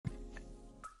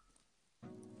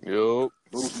Yup.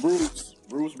 Bruce.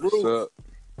 What's up?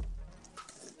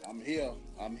 I'm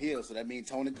here. So that means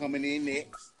Tony coming in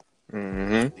next.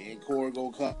 Mm-hmm. Then Corey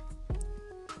gonna come.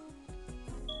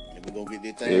 And we're gonna get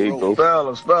this There thing you go.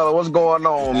 rolling. Fellas, what's going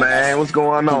on, man? What's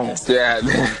going on? Yeah.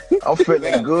 I'm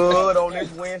feeling good on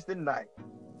this Wednesday night.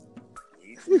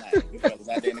 Tonight, you fellas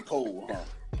out there in the cold, huh?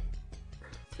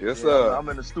 Yes, Yeah, sir. I'm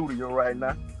in the studio right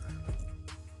now.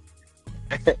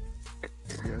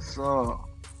 Yes, sir.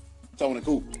 Tony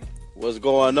Cooper. What's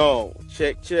going on?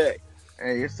 Check.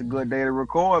 Hey, it's a good day to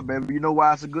record, baby. You know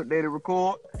why it's a good day to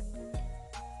record?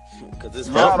 Because it's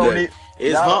Y'all hump don't day. need-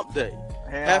 It's y'all- hump day.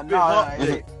 Hell Happy nah, hump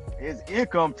day. It's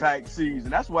income tax season.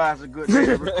 That's why it's a good day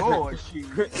to record. Shit.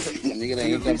 Nigga,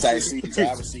 they ain't come tight season, so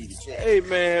I receive the check. Hey,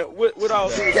 man, with all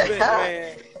due respect,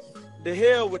 man, the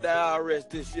hell with the IRS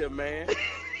this year, man.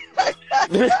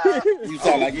 You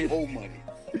sound like you owe money.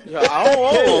 Yeah, I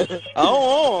don't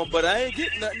owe 'em, but I ain't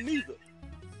getting nothing either.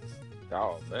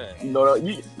 Oh man.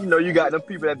 You know, you got them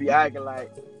people that be acting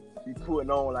like be putting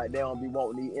on like they don't be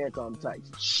wanting the income tax.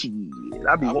 Shit,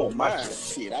 I be I wanting want my mine. shit.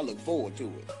 Shit, I look forward to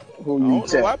it. Who I you don't know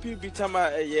tell? why people be talking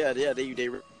about, they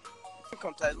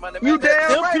income tax money. Man, You that's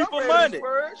damn them right. people I'm ready money. to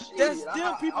splurge. Shit, That's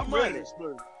them people I'm ready money. to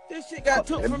splurge. This shit got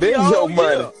took That from been me all your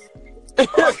money. year.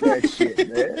 Fuck that shit,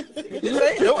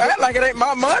 man. Don't act like it ain't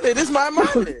my money. This my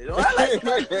money. Don't act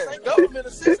like this ain't government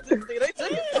assistance. They take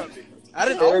it from me. I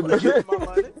didn't own to give my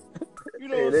money. You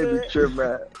know Hey, what they I'm be saying? tripping,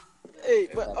 man. Hey,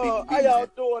 but how y'all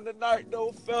doing tonight,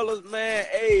 though, fellas, man?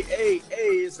 Hey,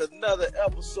 it's another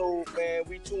episode, man.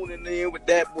 We tuning in with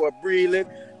that boy Breland.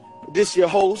 This your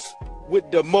host with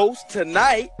the most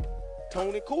tonight,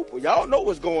 Tony Cooper. Y'all know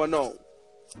what's going on.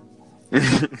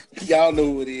 Y'all know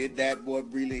who it is. That boy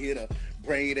really here to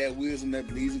bring you that wisdom that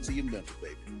bleeds into your mental,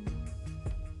 baby.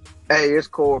 Hey, it's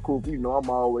Corey Cooper. You know I'm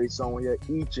always on here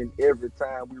each and every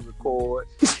time we record.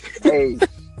 Hey,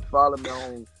 follow me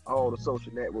on all the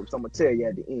social networks. I'm gonna tell you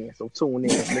at the end. So tune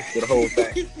in and listen to the whole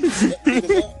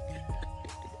thing.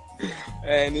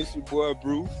 And it's your boy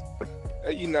Bruce.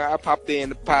 You know, I popped in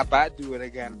the pop. I do what I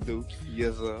gotta do.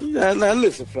 Yes, sir. Now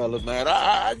listen, fellas, man.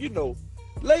 I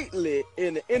lately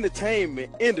in the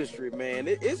entertainment industry, man,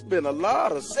 it's been a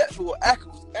lot of sexual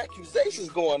accusations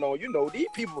going on. You know,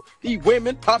 these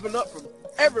women popping up from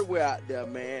everywhere out there,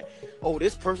 man. Oh,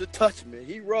 this person touched me.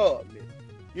 He rubbed me.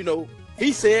 You know,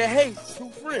 he said, "Hey, too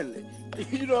friendly."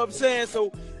 You know what I'm saying?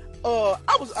 So,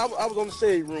 I was on the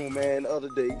stage room, man, the other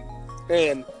day,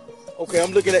 and okay,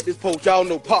 I'm looking at this post. Y'all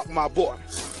know Pop, my boy.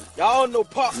 Y'all know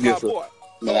Pop, my Yes, sir. boy.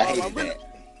 No, I hated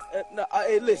that.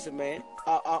 Hey, listen, man.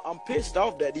 I'm pissed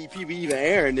off that these people even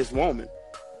airing this woman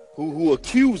who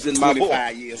accusing my boy.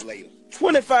 25 years later.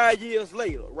 25 years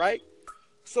later, right?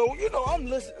 So, you know, I'm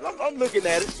listening. I'm looking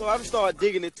at it. So I started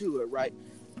digging into it, right?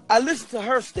 I listened to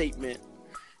her statement.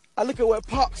 I look at what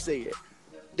Pop said.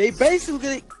 They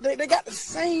basically, they got the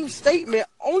same statement.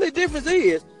 Only difference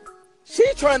is she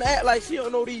trying to act like she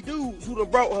don't know these dudes who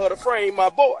done brought her to frame my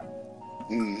boy.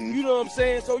 Mm-hmm. You know what I'm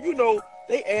saying? So, you know,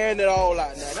 they airing it all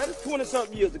out now. That is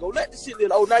 20-something years ago. Let the shit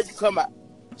live. Oh, now you come out.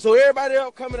 So everybody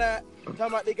else coming out, talking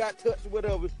about they got touched or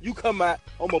whatever, you come out,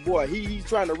 oh my boy, he's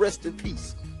trying to rest in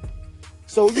peace.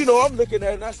 So, you know, I'm looking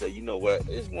at it and I said, you know what?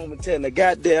 This woman telling the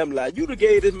goddamn lie. You done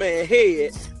gave this man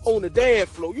head on the dance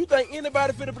floor. You think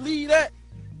anybody finna believe that?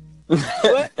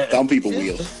 What? Some people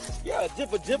will. Yeah,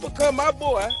 Jipper come, my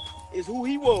boy, is who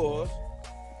he was.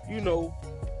 You know,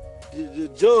 the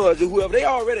judge or whoever, they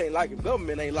already ain't like him.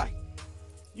 Government ain't like him.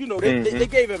 You know, they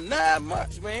gave him 9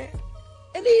 months, man.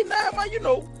 And these 9 months, you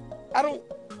know, I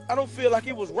don't feel like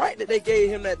it was right that they gave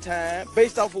him that time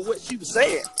based off of what she was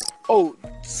saying. Oh,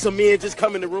 some men just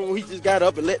come in the room, he just got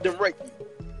up and let them rape you.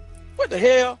 What the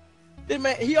hell? This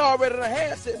man, he already done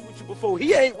had sex with you before.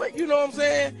 He ain't, you know what I'm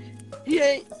saying? He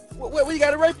ain't, what he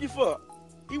got to rape you for?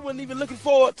 He wasn't even looking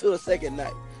forward to a second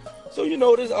night. So, you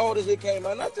know, all this, it came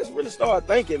out, and I just really started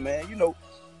thinking, man, you know,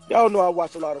 y'all know I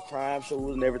watch a lot of crime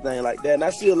shows and everything like that, and I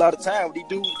see a lot of time these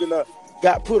dudes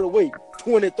got put away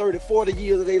 20, 30, 40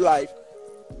 years of their life.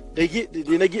 They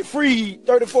get free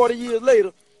 30, 40 years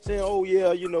later saying, oh,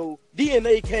 yeah, you know,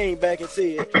 DNA came back and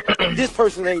said, this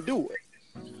person ain't do it.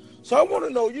 So I want to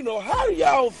know, you know, how do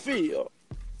y'all feel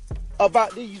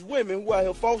about these women who are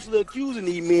here falsely accusing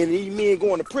these men and these men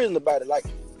going to prison about it? Like,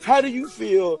 how do you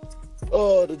feel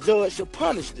the judge should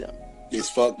punish them?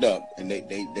 It's fucked up, and they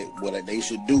what they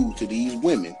should do to these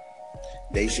women,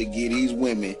 they should give these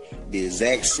women the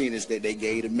exact sentence that they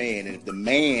gave the man. And if the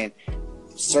man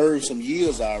served some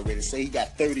years already, say he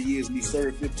got 30 years and he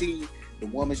served 15, the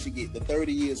woman should get the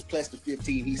 30 years plus the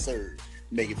 15 he served,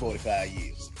 make it 45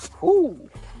 years. Whoo.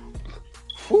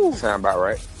 Sound about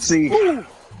right. See.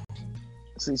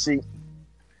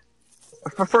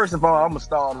 First of all, I'm gonna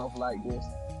start off like this.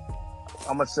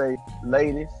 I'm gonna say,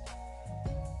 ladies,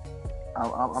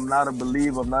 I'm not a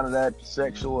believer of none of that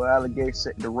sexual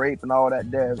allegation, the rape and all that.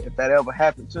 There, if that ever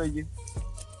happened to you,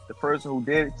 the person who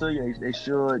did it to you, they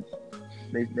should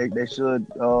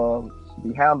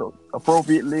be handled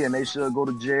appropriately, and they should go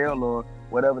to jail or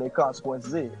whatever their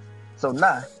consequences is. So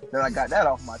now that I got that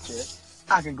off my chest,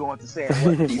 I can go into saying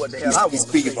what the hell I want to say.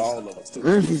 Speaking for all of us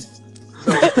too.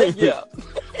 So yeah.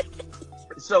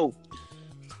 So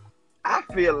I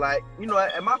feel like,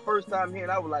 at my first time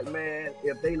hearing, I was like, man,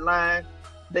 if they lying,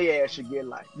 they ass should get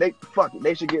life. They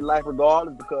should get life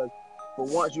regardless, because for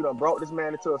once you done brought this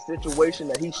man into a situation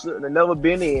that he shouldn't have never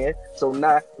been in. So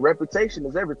now reputation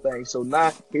is everything. So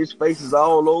now his face is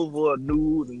all over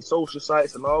news and social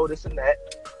sites and all this and that.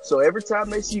 So every time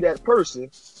they see that person,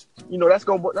 that's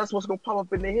what's gonna pop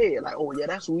up in their head. Like, oh yeah,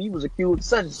 that's who he was accused of,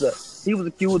 such and such. He was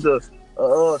accused of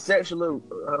sexually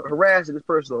harassing this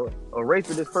person or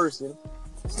raping this person,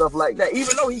 stuff like that.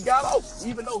 Even though he got off,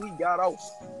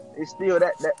 it's still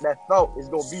that thought is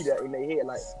gonna be there in their head.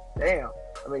 Like, damn.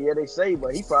 I mean, yeah, they say,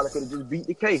 but he probably could have just beat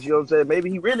the case. You know what I'm saying? Maybe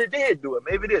he really did do it.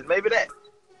 Maybe this, maybe that.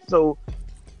 So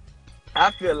I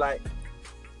feel like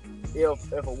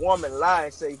if a woman lie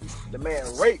and say the man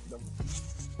raped them,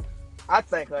 I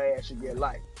think her ass should get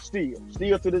life.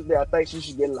 Still to this day, I think she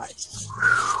should get life.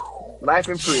 Life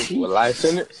in prison. Well, life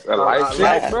sentence? A life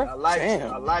sentence, bro? A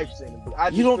life sentence.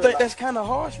 You don't think that's kind of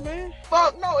harsh, man?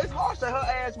 Fuck no, it's harsh that her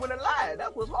ass went and lied.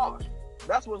 That's what's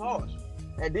harsh.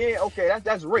 And then, okay,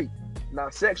 that's rape. Now,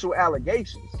 sexual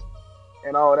allegations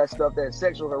and all that stuff, that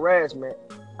sexual harassment,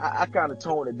 I kind of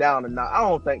toned it down. And now I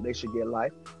don't think they should get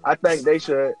life. I think they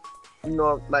should,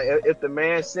 like if the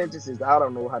man's sentence is, I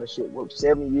don't know how the shit works,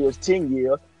 7 years, 10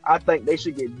 years, I think they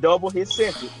should get double his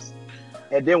sentence.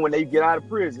 And then when they get out of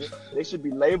prison, they should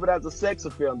be labeled as a sex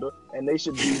offender, and they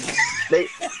should be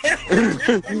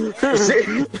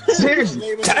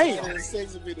seriously. Damn.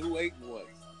 Sex offender who ain't one.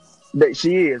 That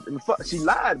she is. She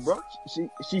lied, bro.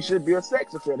 She should be a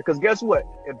sex offender. Because guess what?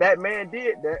 If that man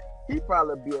did that, he'd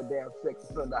probably be a damn sex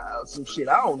offender or some shit.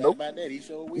 I don't know. About that, he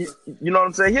sure will. You know what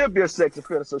I'm saying? He'll be a sex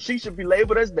offender. So she should be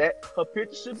labeled as that. Her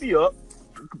picture should be up.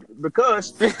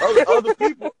 Because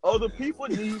other people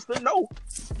needs to know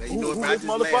who this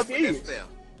motherfucker is.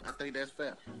 I think that's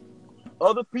fair.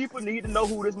 Other people need to know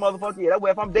who this motherfucker is. That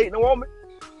way, if I'm dating a woman,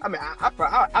 I mean,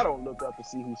 I don't look up to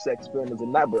see who sex offenders or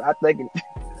not, but I think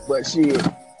but shit,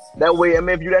 that way, I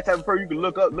mean, if you that type of person, you can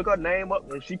look her name up,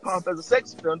 and if she pops as a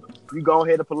sex offender, you go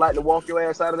ahead and politely walk your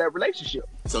ass out of that relationship.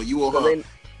 So you want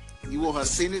her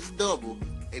sentence double,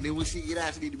 and then when she get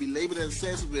out, she need to be labeled as a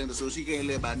sex offender, so she can't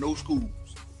live by no schools.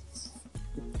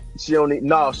 She don't need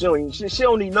none of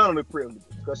the privileges,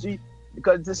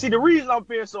 because see, the reason I'm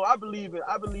feeling, so I believe in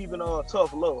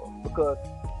tough love, because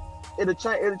it'll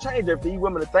change everything.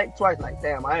 Women to think twice, like,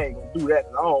 damn, I ain't gonna do that.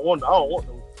 I don't want no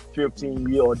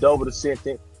 15-year or double the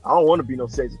sentence. I don't want to be no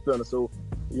sex offender. So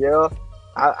yeah,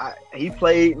 he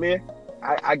played me.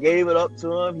 I gave it up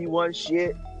to him. He wasn't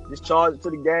shit. Just charge it to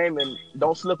the game and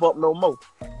don't slip up no more.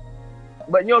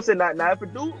 But you know what I'm saying? Now if a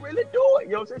dude really do it,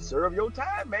 you know what I'm saying? Serve your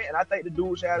time, man. And I think the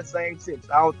dude should have the same sentence.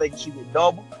 I don't think he should get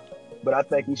double, but I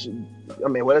think he should. I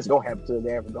mean, well, it's gonna happen to his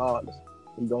ass regardless.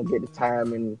 He's gonna get the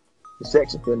time and the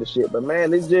sex offender shit. But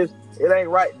man, it ain't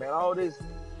right, man. All this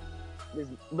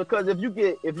because if you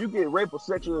get raped or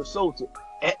sexually assaulted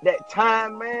at that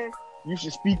time, man, you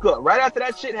should speak up. Right after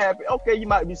that shit happened, okay, you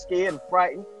might be scared and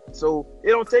frightened. So it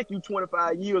don't take you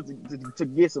 25 years to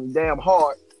get some damn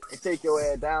heart and take your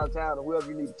ass downtown or whoever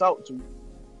you need to talk to.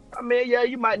 I mean, yeah,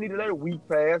 you might need to let a week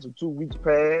pass or 2 weeks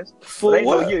pass. For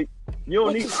what? You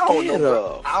don't need.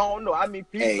 I don't know. I mean,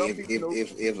 people. Hey,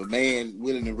 if a man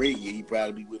willing to rape you, he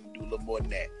probably be willing to do a little more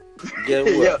than that. Get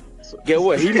what? Yeah. Get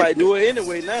what? He might do it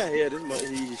anyway now. Yeah,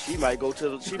 she might go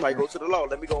to the law.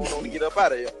 Let me go on and get up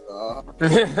out of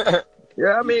here.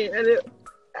 Yeah, I mean,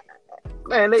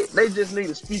 and they just need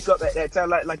to speak up at that time,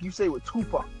 like you say with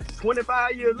Tupac.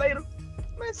 25 years later,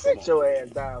 man, sit your ass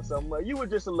down somewhere. You were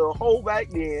just a little hoe back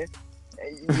then,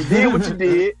 and you did what you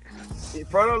did in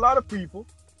front of a lot of people,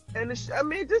 and just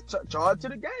charge to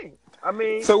the game. I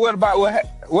mean, so what about what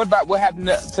happened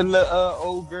to the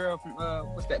old girl from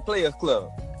what's that, Players Club?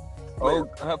 Oh,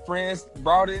 her friends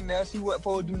brought her in there. She wasn't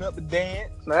supposed to do nothing but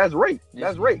dance. No, that's rape.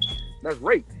 That's rape. That's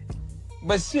rape.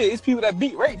 But shit, it's people that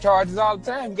beat rape charges all the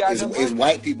time. It's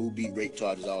white people who beat rape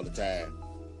charges all the time.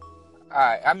 All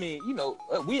right, I mean,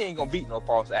 we ain't gonna beat no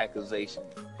false accusation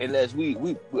unless we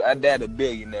I doubt a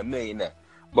billionaire, millionaire.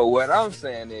 But what I'm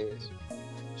saying is,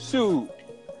 shoot,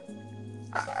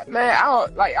 man, I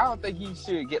don't think he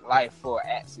should get life for an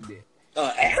accident.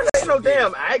 Accident? ain't no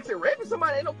damn accident. Raping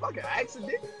somebody ain't no fucking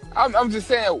accident. I'm just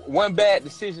saying, one bad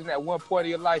decision at one point of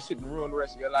your life shouldn't ruin the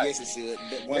rest of your life. Yes, it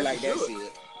should. One like that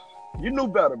should. You knew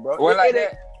better, bro. One like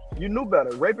that. You knew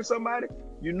better. Raping somebody,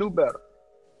 you knew better.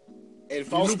 And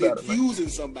falsely accusing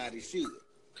somebody should.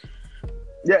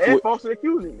 Yeah, and falsely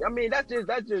accusing. I mean, that's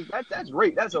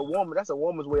rape. That's a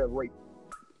woman's way of rape.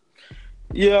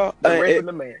 Yeah, raping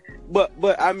the man.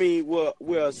 But I mean,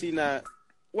 well, see now,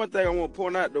 one thing I want to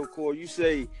point out though, Corey, you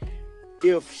say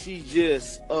if she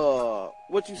just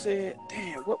what you said?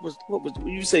 Damn, what was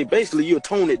you say? Basically, you'll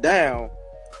tone it down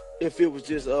if it was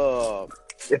just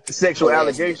if the sexual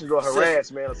allegations or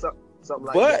harassment or something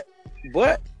like that.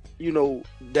 But you know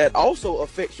that also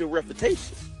affects your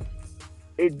reputation.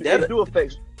 It do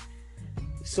affect.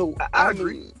 So I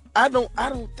agree. I don't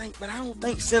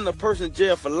think send a person to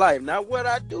jail for life. Now, what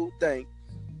I do think,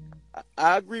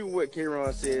 I agree with what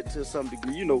K-Ron said to some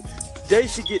degree. You know, they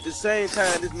should get the same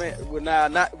time this man. Well, now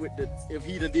not with if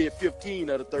he done did 15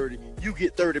 out of 30, you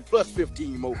get 30 plus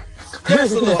 15 more.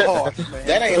 That's a little harsh, man.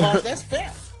 That ain't harsh. That's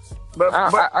fair. But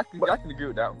I can agree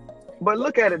with that one. But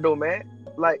look at it though, man.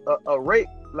 Like a rape,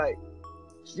 like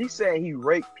she's saying he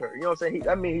raped her. You know what I'm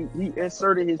saying? He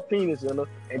inserted his penis in her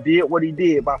and did what he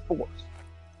did by force.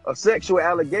 A sexual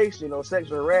allegation or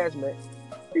sexual harassment,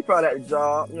 he probably at the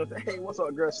job, you know what I'm saying? Hey, what's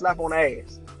up, girl? Slap on the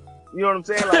ass. You know what I'm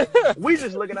saying? Like, we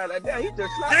just looking at that, damn, he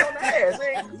just slapped on the ass.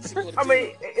 I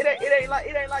mean, it ain't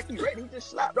like he raped, he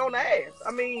just slapped on the ass. I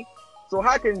mean, so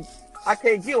I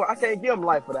can't give him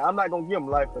life for that. I'm not gonna give him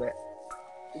life for that.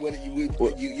 What you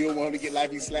don't want him to get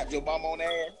life? He slapped your mom on the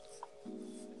ass?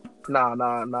 Nah,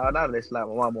 not they slap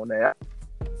my mom on the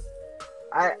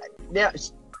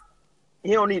ass.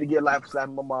 He don't need to get life for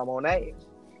slapping my mom on the ass.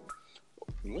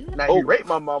 Now he raped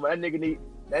my mama. That nigga need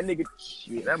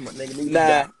to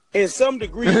die. In some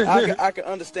degree, I can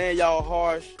understand y'all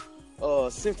harsh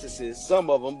sentences, some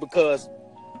of them, because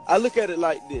I look at it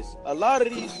like this. A lot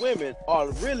of these women are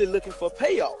really looking for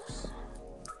payoffs.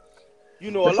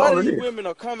 You know, a lot of these women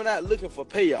are coming out looking for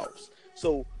payoffs.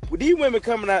 So with these women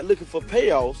coming out looking for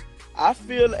payoffs, I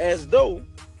feel as though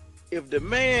if the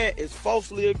man is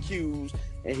falsely accused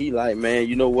and he like, man,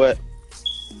 you know what?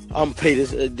 I'm gonna pay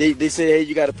this. They say, hey,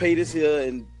 you got to pay this here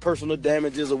and personal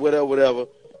damages or whatever.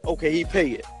 Okay, he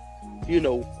pay it. You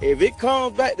know, if it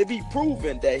comes back to be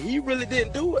proven that he really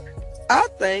didn't do it, I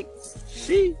think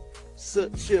she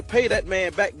should pay that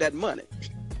man back that money.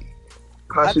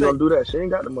 How she gonna do that? She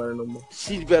ain't got the money no more.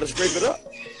 She better scrape it up.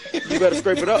 You better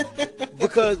scrape it up.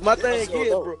 Because my thing is,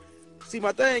 bro. See,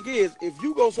 my thing is, if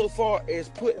you go so far as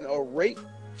putting a rape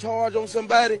charge on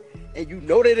somebody and you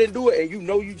know they didn't do it and you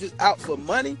know you just out for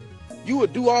money, you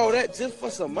would do all that just for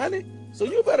some money. So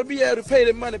you better be able to pay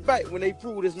the money back when they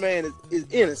prove this man is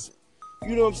innocent.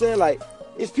 You know what I'm saying? Like,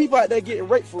 it's people out there getting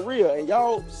raped for real, and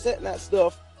y'all setting that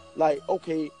stuff like,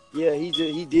 okay, yeah, he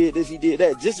did this, he did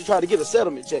that, just to try to get a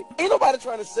settlement check. Ain't nobody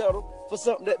trying to settle for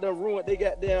something that done ruined their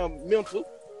goddamn mental.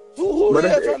 Who the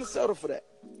hell trying to settle for that?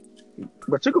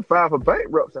 But you can file for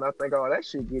bankruptcy, and I think all that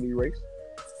shit get erased.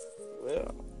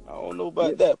 Well, I don't know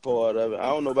about that part of it. I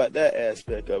don't know about that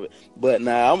aspect of it. But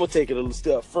now I'm gonna take it a little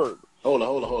step further. Hold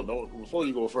on. Before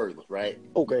you go further, right?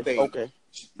 Okay.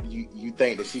 You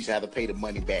think that she should have to pay the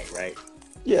money back, right?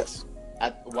 Yes.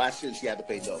 Why shouldn't she have to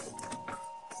pay double?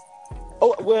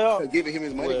 Oh, well. Giving him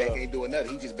his money back ain't doing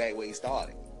nothing. He just back where he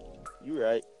started. You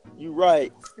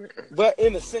right. But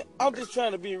in a sense, I'm just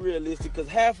trying to be realistic because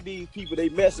half of these people they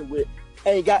messing with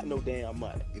ain't got no damn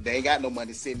money. They ain't got no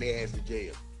money sitting their ass in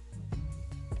jail.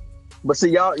 But see,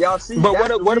 y'all see. But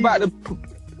what about the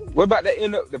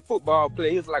football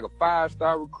player? He was like a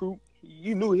 5-star recruit.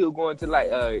 You knew he was going to like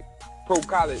pro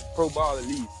ball at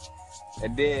least.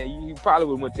 And then he probably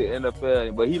would have went to the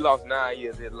NFL, but he lost 9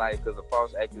 years of his life because of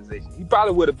false accusations. He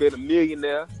probably would have been a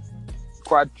millionaire,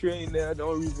 quadrillionaire. The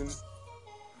only reason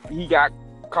he got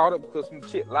caught up because some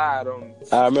shit lied on him.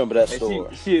 I remember that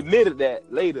story. She admitted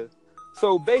that later.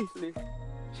 So basically,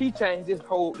 she changed this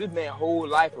man's whole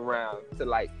life around to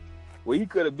like, well, he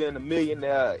could have been a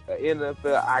millionaire, an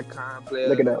NFL icon player.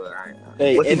 Look at that.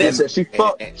 Hey, and then she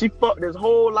fucked his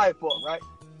whole life up, right?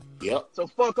 Yep. So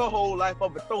fuck her whole life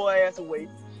up and throw her ass away.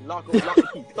 Lock the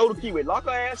key. Throw the key away. Lock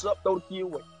her ass up. Throw the key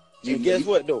away. And guess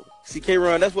what though?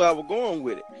 CK-Run, that's where I was going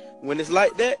with it. When it's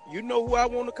like that, you know who I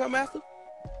want to come after?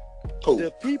 Who?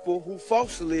 The people who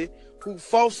falsely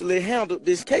handled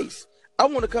this case. I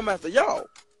want to come after y'all.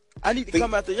 I need to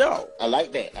come after y'all. I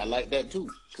like that too.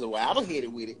 So I was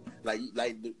headed with it,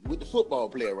 with the football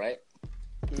player, right?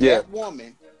 Yeah. That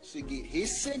woman should get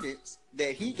his sentence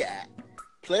that he got,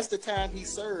 plus the time he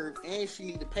served, and she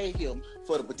need to pay him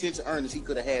for the potential earnings he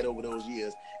could have had over those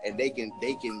years, and they can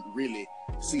really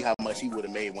see how much he would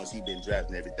have made once he been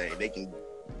drafted and everything. They can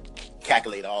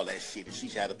calculate all that shit, and she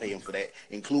had to pay him for that,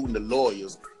 including the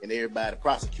lawyers and everybody, the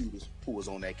prosecutors who was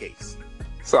on that case.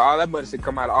 So all that money should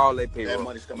come out of all their payroll. That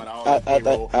money should come out of all their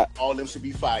payroll. All of them should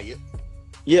be fired.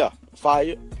 Yeah,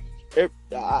 fired.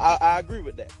 I agree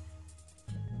with that.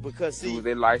 Because see, do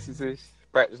their licenses,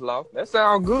 practice law. That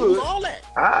sounds Do good. all that.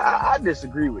 I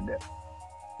disagree with that.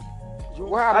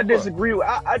 Wow, I disagree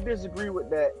with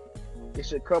that. It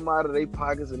should come out of their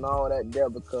pockets and all that there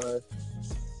because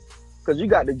you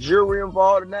got the jury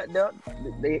involved in that there.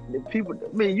 The people,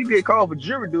 I mean, you get called for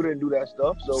jury duty and do that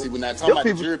stuff. So see, we're not talking about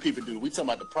the jury people do. We talking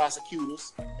about the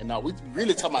prosecutors, and now we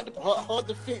really talking about her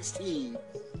defense team.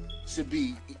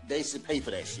 They should pay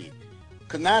for that shit.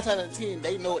 Cause 9 out of 10,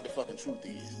 they know what the fucking truth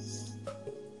is.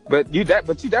 But that's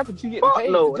what you get paid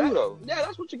to do, though. Yeah,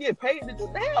 that's what you get paid to do.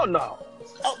 Hell no.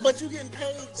 Oh, but you getting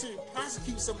paid to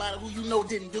prosecute somebody who you know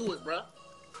didn't do it, bro.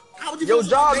 How would you Your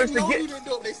job they is to know get. you didn't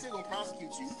do it, they still gonna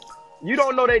prosecute you. You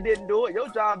don't know they didn't do it. Your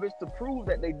job is to prove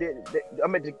that they did it. I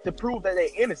mean, to prove that they're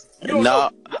innocent. You don't know.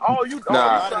 All you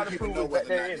try to prove is that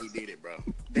they're innocent. Did it, bro.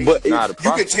 But you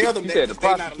can tell them that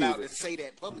they're not allowed to say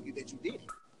that publicly that you did it.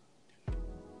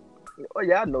 Oh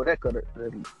yeah, I know that because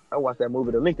I watched that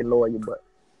movie, The Lincoln Lawyer, but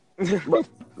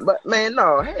man,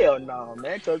 no, hell no,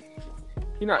 man, because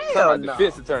You're not talking about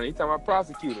defense attorney. You're talking about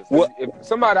prosecutors. If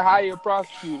somebody hire a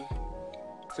prosecutor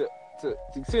to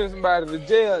send somebody to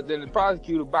jail, then the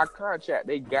prosecutor, by contract,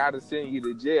 they gotta send you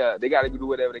to jail. They gotta do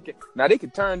whatever they can. Now they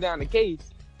can turn down the case,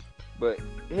 but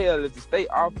hell, if the state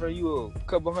offering you a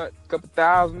couple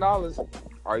 $1,000,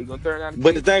 are you gonna turn down the case?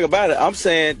 But the thing about it, I'm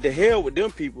saying the hell with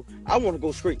them people. I want to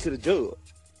go straight to the judge,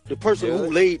 the person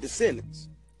who laid the sentence.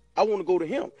 I want to go to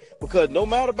him because no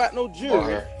matter about no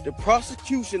jury, the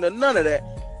prosecution or none of that,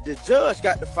 the judge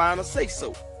got the final say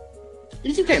so.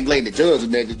 You can't blame the judge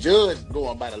on that. The judge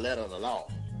going by the letter of the law.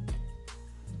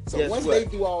 So once they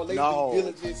do all their due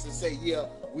diligence and say, yeah,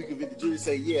 we can, the jury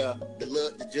say, yeah,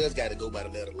 the judge got to go by the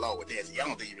letter of the law with that. So I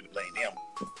don't think you really blame them.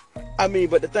 I mean,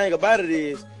 but the thing about it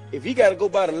is, if he got to go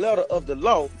by the letter of the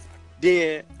law,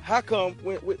 then how come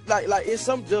like it's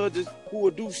some judges who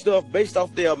will do stuff based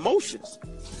off their emotions?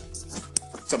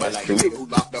 Somebody like the nigga who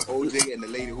locked up OJ and the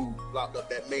lady who locked up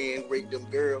that man, raped them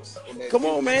girls. Come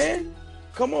on,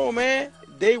 man.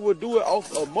 They will do it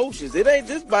off emotions. It ain't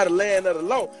just by the land of the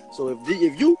law. So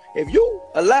if you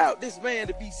allowed this man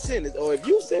to be sentenced, or if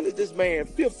you sentence this man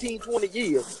 15, 20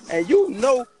 years, and you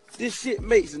know this shit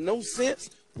makes no sense,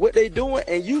 what they doing,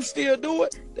 and you still do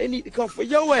it, they need to come for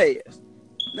your ass.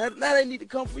 Now they need to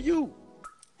come for you.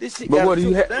 This shit got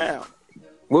to sit down.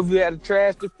 What if you had a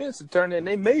trash defense attorney and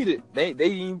they made it? They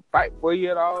didn't fight for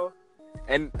you at all.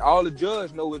 And all the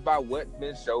judge knows about what's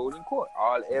been showed in court.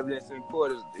 All the evidence in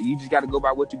court is you just got to go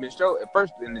by what you've been showed. At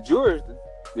first, in the jurors,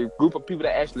 the group of people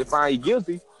that actually find you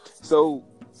guilty. So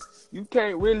you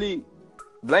can't really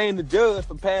blame the judge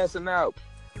for passing out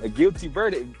a guilty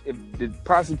verdict if the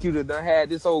prosecutor done had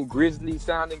this old grisly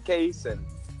sounding case and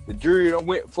the jury done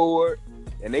went for it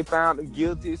and they found him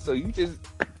guilty. So you just,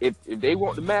 if they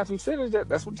want the maximum sentence,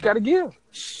 that's what you got to give.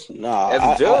 Nah, as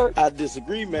a judge, I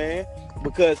disagree, man.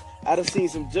 Because I done seen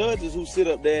some judges who sit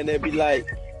up there and they be like,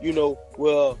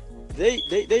 well,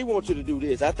 they want you to do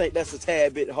this. I think that's a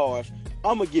tad bit harsh.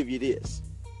 I'm gonna give you this.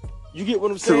 You get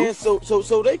what I'm saying?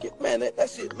 So they get, man, that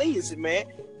shit lazy, man.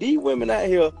 These women out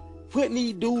here putting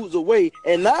these dudes away,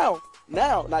 and now,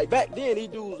 like back then, these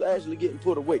dudes actually getting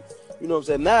put away. You know what I'm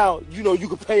saying? Now, you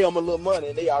can pay them a little money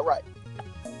and they all right.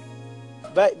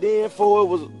 Back then, it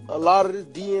was a lot of this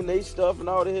DNA stuff and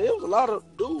all that. It was a lot of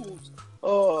dudes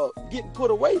getting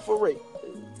put away for rape.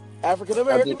 African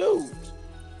American dudes.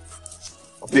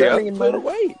 Put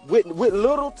away with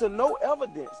little to no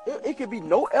evidence. It could be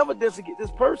no evidence against this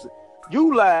person.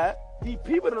 You lied. These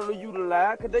people don't know you to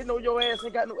lie because they know your ass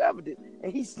ain't got no evidence,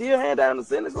 and he still hand down the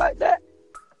sentence like that.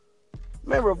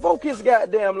 Man, revoke his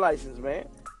goddamn license, man.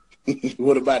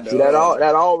 What about the that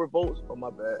all revokes? Oh my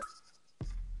bad.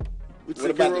 What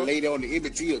about the lady on the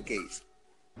Emmett Till case?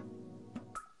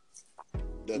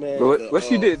 What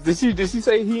she did? Did she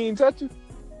say he ain't touch her?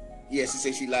 Yeah, she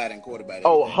said she lied in court about it.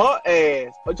 Oh, her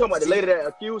ass. Are you talking about the lady that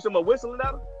accused him of whistling at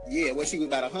her? Yeah, when she was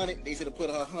about 100, they should have put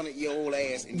her 100-year-old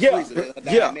ass in prison.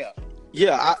 Yeah.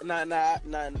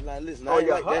 Listen. Oh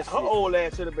yeah, her old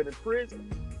ass should have been in prison,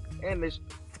 and they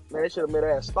should have made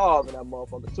her ass starve in that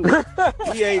motherfucker too.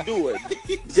 He ain't do it.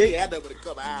 They had that with a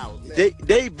couple hours.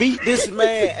 They beat this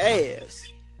man ass,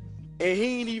 and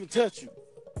he ain't even touch you.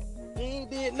 He ain't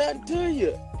did nothing to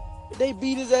you. They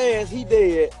beat his ass. He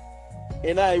dead.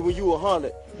 and now when you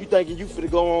 100, you thinking you finna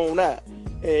go on now,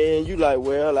 and you like,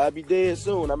 well, I'll be dead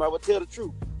soon. I might well tell the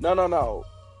truth. No.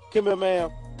 Come here, ma'am.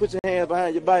 Put your hands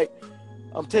behind your back.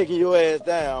 I'm taking your ass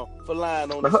down for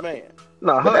lying on this man.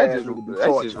 No, her But ass that's need to be just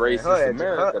tortured. racist Her ass,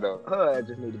 America, though. her ass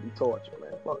just need to be tortured,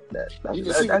 man. Fuck that. You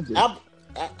can see, That's just,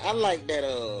 I like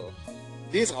that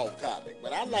this whole topic,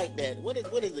 but I like that. What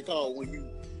is it called when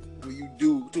you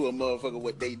do to a motherfucker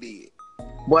what they did?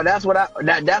 well, that's what I.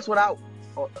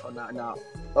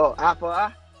 Eye for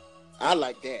eye. I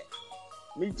like that.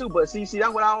 Me too. But see,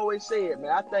 that's what I always said,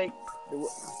 man. I think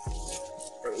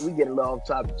we get a little off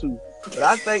topic too, but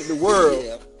I think the world.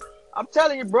 Yeah. I'm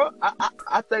telling you, bro.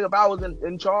 I think if I was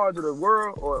in charge of the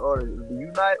world or the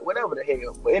United, whatever the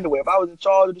hell. But anyway, if I was in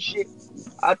charge of the shit,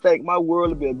 I think my world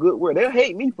would be a good world. They'll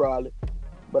hate me probably,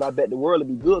 but I bet the world would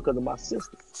be good because of my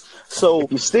system. So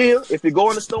if you go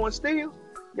in the store and steal,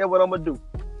 guess what I'm gonna do?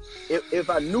 If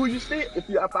I knew you steal,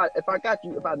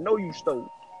 if I know you stole,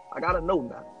 I gotta know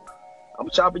now. I'm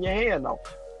chopping your hand off.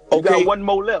 You Okay. got one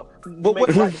more left. But Make what-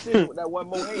 the right decision with that one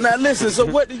more hand. Now listen. So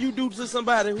what do you do to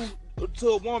somebody to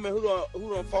a woman who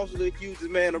done falsely accused this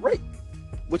man of rape?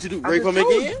 What you do? I Rape just him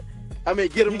told again? I mean,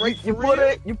 get him raped You for put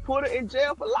real? you put it in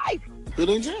jail for life. Put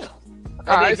in jail. And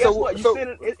All then right, guess so what? so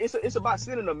It's about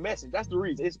sending a message. That's the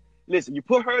reason. Listen, you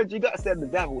put her. You got to set an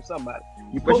example with somebody.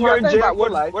 You but put you her gotta in think jail about for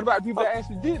life. what about people that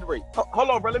actually did rape? Hold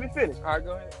on, bro. Let me finish. All right,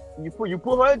 go ahead. You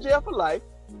put her in jail for life,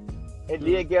 and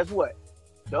then guess what?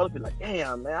 The other be like,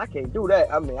 damn, man, I can't do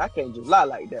that. I mean, I can't just lie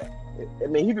like that. I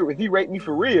mean, if he raped me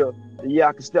for real, then yeah,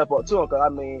 I can step up to him because I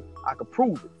mean, I could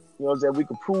prove it. You know what I'm saying? We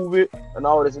can prove it and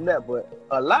all this and that. But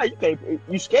a lie, you can't.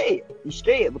 You scared. You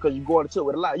scared because you going into it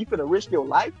with a lie. You finna risk your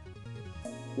life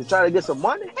to try to get some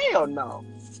money? Hell no.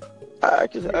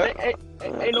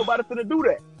 Ain't nobody finna do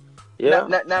that. Yeah.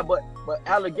 Now, but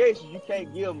allegations, you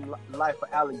can't give them life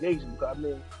for allegations because I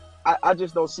mean, I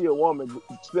just don't see a woman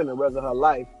spending the rest of her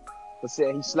life for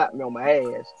saying he slapped me on my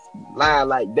ass, lying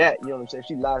like that. You know what I'm saying?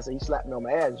 She lied and said he slapped me on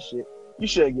my ass and shit. You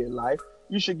shouldn't get life.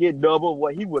 You should get double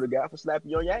what he would have got for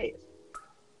slapping you on your ass.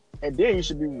 And then you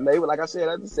should be labeled, like I said,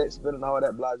 as a sex offender and all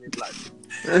that blah.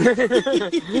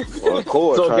 Well,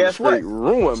 Cora So trying to guess what? straight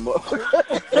ruin,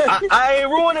 I ain't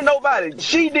ruining nobody.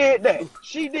 She did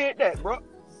that, bro.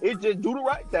 It just do the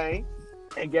right thing.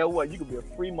 And guess what? You can be a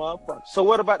free motherfucker. So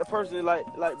what about the person like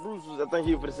Bruce was? I think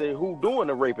he was gonna say who doing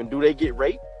the raping? Do they get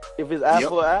raped if it's eye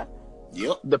for eye?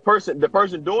 Yep. The person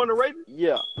doing the raping,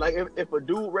 Yeah. like if a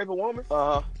dude rape a woman,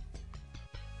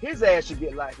 his ass should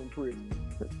get life in prison.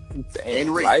 And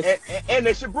rape. And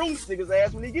they should broomstick his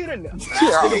ass when he get in there.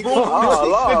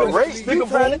 Oh, Lord, rape. Stick You a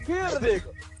trying to broom. kill the nigga.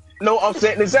 No, I'm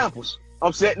setting examples.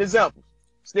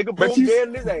 Stick a broom But you- dead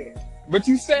in his ass. But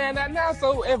you saying that now,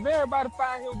 so if everybody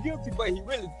find him guilty, but he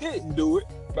really didn't do it,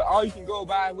 but all you can go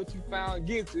by is what you found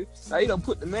guilty. Now you done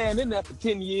put the man in there for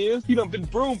 10 years. He done been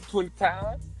broomed 20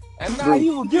 times, and now he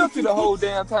was guilty the whole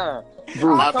damn time.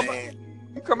 My Come bad.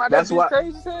 You come out That's that why- bitch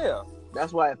crazy as hell.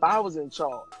 That's why if I was in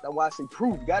charge, that's why I say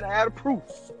proof. You gotta have the proof.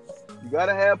 You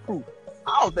gotta have proof.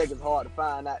 I don't think it's hard to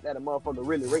find out that a motherfucker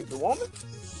really raped a woman.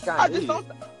 I just don't.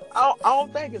 I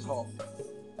don't think it's hard.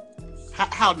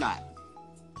 How not?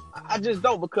 I just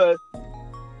don't because. I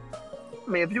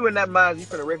mean, if you in that mind, you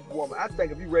finna rape a woman. I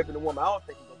think if you raping a woman, I don't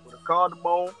think you gonna put a condom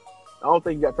on. I don't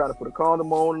think you got time to put a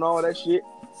condom on and all that shit.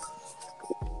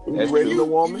 If you raping a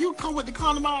woman, You come with the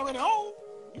condom already on.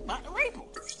 You about to rape him.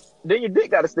 then your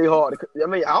dick gotta stay hard. I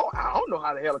mean, I don't know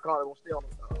how the hell a condom gonna stay on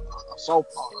a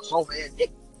soft ass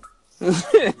dick.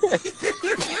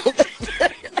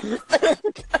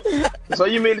 So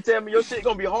you mean to tell me your shit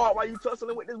gonna be hard while you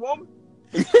tussling with this woman?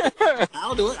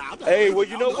 I'll do it. Hey, well,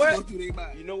 you know I'll what? go through their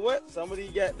mind. You know what? Some of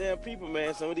these goddamn people,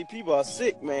 man. Some of these people are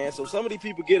sick, man. So some of these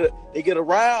people get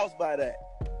aroused by that.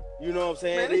 You know what I'm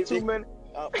saying? Man, it's too many.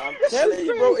 I'm telling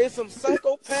you, bro, it's some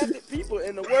psychopathic people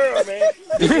in the world, man.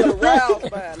 They get aroused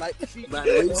by it. Like she, About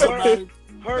to rape somebody.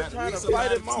 her about trying to rape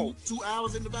fight him somebody off. 2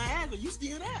 hours in the Viagra, you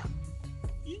still there.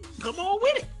 You come on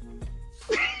with it.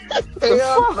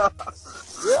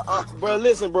 Bro,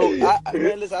 listen, bro.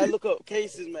 I look up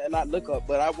cases, man. Not look up,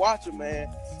 but I watch them, man.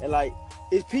 And like,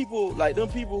 it's people like them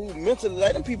people who mentally,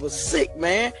 like them people sick,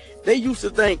 man. They used to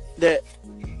think that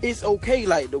it's okay,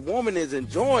 like the woman is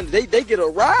enjoying it. They get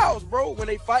aroused, bro, when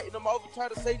they fighting them off and try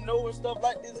to say no and stuff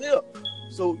like this here.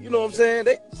 So you know what I'm saying?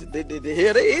 They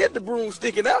hit the broom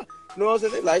sticking out. You know what I'm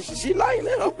saying? They like she liking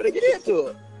it. I'm gonna get into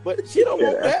her, but she don't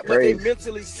want that's that. But they crazy.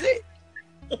 mentally sick.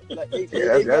 Like they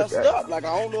that's messed up. Like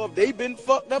I don't know if they been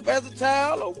fucked up as a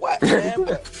child or what, man.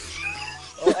 But,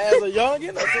 or as a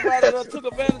youngin, or somebody that took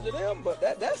advantage of them. But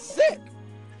that's sick.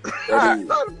 How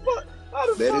the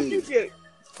fuck That you is. get?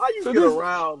 How you So get this-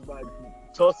 around by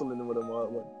tussling with them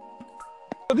motherfuckers.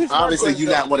 So this is my Obviously, question,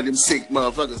 you're not one of them sick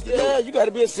motherfuckers. To Yeah, you got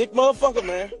to be a sick motherfucker,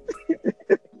 man.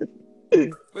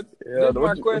 But Yeah, this is my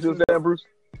what you question. saying, Bruce?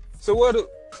 So what? All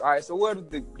right. So what if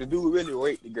the dude really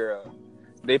raped the girl?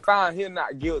 They found him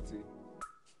not guilty.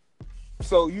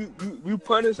 So you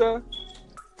punish her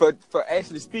for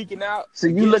actually speaking out? So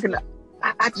you looking at?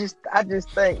 I just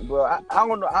think, bro. I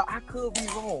don't know. I could be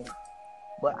wrong,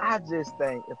 but I just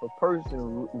think if a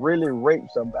person really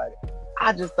raped somebody,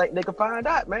 I just think they can find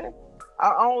out, man. I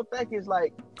don't think it's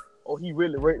like, oh, he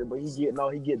really raped her, but he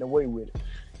getting away with it.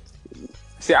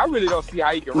 See, I really don't see how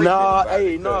you can rape Nah, anybody,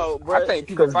 hey, no, because bro. I think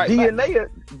people Because fight back.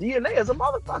 DNA is a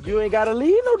motherfucker. You ain't got to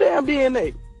leave no damn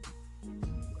DNA.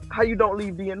 How you don't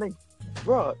leave DNA?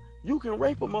 Bro, you can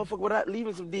rape a motherfucker without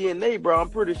leaving some DNA, bro. I'm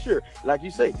pretty sure. Like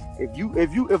you say,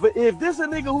 if this a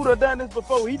nigga who done this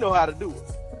before, he know how to do it.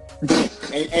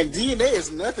 And DNA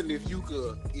is nothing if you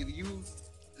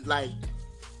like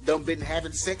done been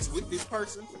having sex with this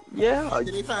person. Yeah.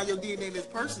 After they find your DNA in this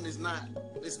person, it's not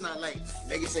like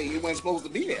they can say it wasn't supposed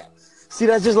to be there. See,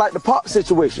 that's just like the Pop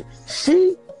situation.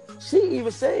 She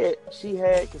even said she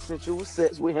had consensual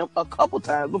sex with him a couple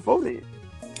times before then.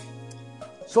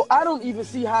 So I don't even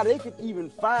see how they could even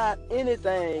find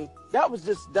anything. That was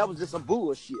just some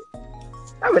bullshit.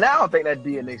 I mean, I don't think that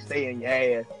DNA stay in your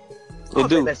ass. I don't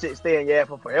think that shit stay in your ass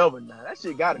for forever now. That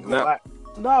shit gotta go out.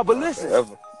 No, but listen.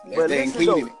 Forever. But They ain't listen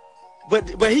though. cleaning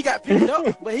it. But he got picked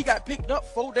up. But he got picked up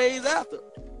 4 days after.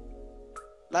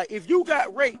 Like if you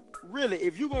got raped, really,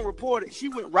 if you gonna report it, she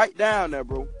went right down there,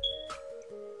 bro.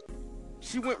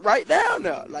 She went right down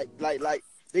there. Like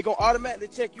they gonna automatically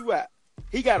check you out.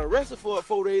 He got arrested for it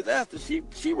 4 days after.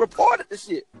 She reported the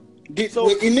shit. So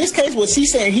in this case, was she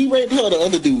saying he raped her or the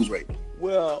other dudes raped her?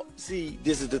 Well, see,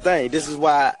 this is the thing. This is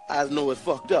why I know it's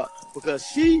fucked up. Because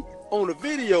she, on the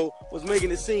video, was making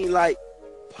it seem like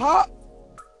Pop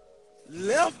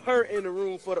left her in the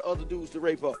room for the other dudes to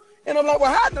rape her. And I'm like,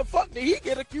 well, how the fuck did he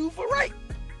get accused for rape?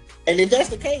 And if that's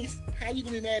the case, how you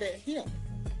gonna be mad at him?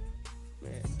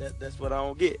 Man, that's what I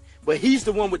don't get. But he's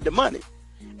the one with the money.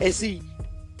 And see,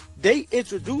 they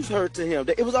introduced her to him.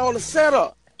 It was all a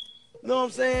setup. You know what I'm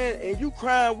saying? And you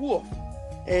crying wolf.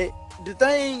 And the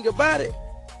thing about it,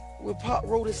 when Pop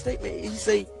wrote his statement, he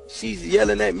say, she's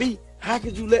yelling at me. How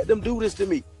could you let them do this to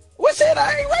me? What said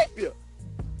I ain't raped you?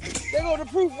 They got the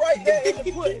proof right there in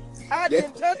the foot. I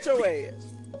didn't touch your ass.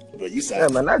 But you Yeah,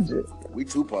 sound man, that's just. we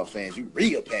Tupac fans. You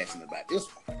real passionate about this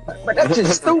one. But that's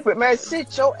just stupid, man.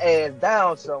 Sit your ass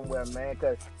down somewhere, man.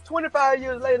 Cause 25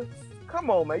 years later, come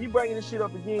on, man. You bringing this shit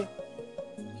up again.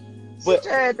 Sit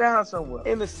your ass down somewhere.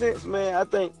 In a sense, man, I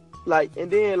think like, and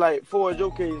then like for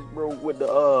your case, bro, with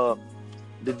the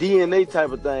DNA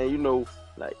type of thing, you know,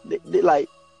 like they, like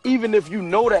even if you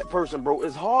know that person, bro,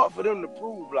 it's hard for them to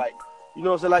prove, like, you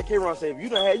know what I'm saying? Like K-Ron said, if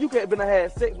you can't been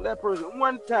had sex with that person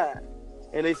one time,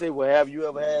 and they say, well, have you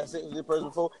ever had sex with this person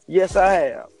before? Yes, I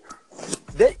have.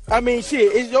 I mean,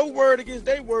 shit, it's your word against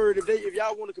their word. If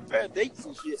y'all want to compare dates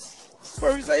and shit,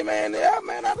 first say, man,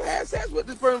 I've had sex with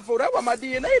this person before. That's why my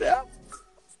DNA there.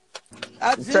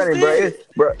 I just I'm telling you,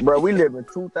 did. bro, we live in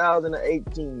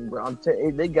 2018, bro. I'm telling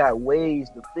you, they got ways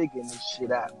to figure this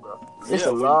shit out, bro. It's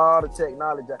a lot of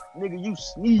technology. Nigga, you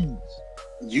sneeze.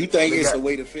 You think it's a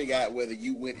way to figure out whether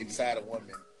you went inside a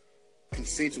woman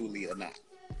consensually or not?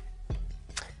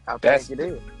 I think it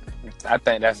is. I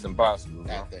think that's impossible,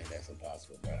 I bro. think that's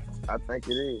impossible, bro. I think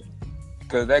it is.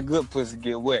 Cause that good pussy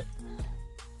get wet.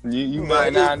 You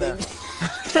might not know.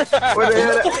 What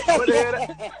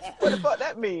the fuck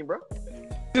that mean, bro?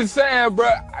 Just saying,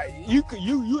 bro. You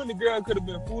and the girl could have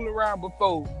been fooling around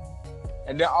before,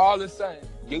 and then all of a sudden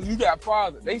you got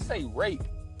father. They say rape.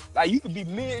 Like you could be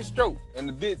mid-stroke and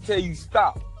the bitch tell you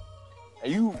stop,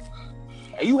 and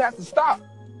you have to stop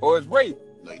or it's rape.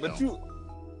 No, you But don't.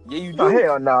 Oh,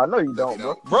 hell no, no you don't,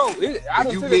 bro. Bro, I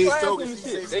don't you see the mid-stroke class and and she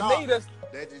shit. say They stop. made us.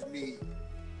 That just means.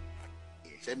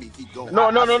 That means keep going. No. Oh,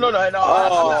 No.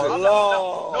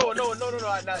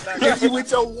 If you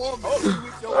with your woman,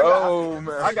 Oh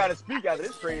man. I gotta speak out of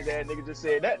this crazy ass nigga just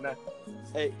said that now.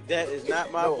 Hey, that is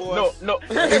not my voice. No.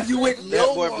 if you with That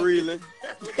your boy woman, breathing.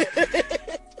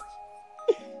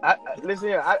 Listen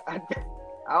here, I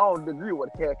don't agree with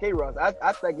K-Ross.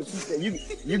 I think if she said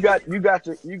you got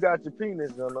your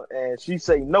penis on her, and she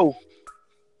say no,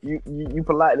 you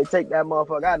politely take that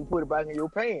motherfucker out and put it back in your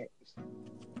pants.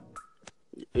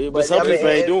 But some people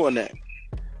ain't doing that.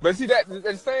 But see that at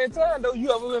the same time though,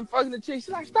 you ever been fucking the chick? She's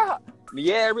like, stop.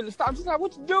 Yeah, really stop. She's like,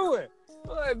 what you doing?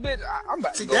 I'm like, bitch, I'm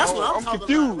about to see, go that's home. what I'm I'm talking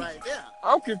confused. about right there.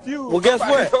 I'm confused. Well, guess I'm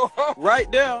about what? to go home.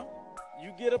 Right there,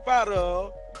 you get up out of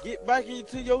her, get back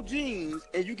into your jeans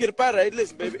and you get up out of there. Hey,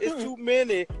 listen, baby, it's too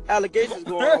many allegations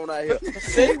going on out here.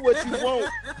 Say what you want.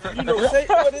 You know, say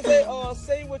what is it?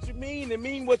 Say what you mean and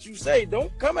mean what you say.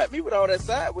 Don't come at me with all that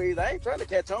sideways. I ain't trying to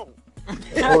catch on.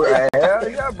 Oh, hell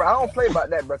yeah, bro. I don't play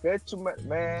about that, bro. It's too much,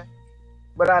 man.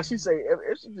 But she say,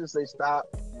 if she just say stop,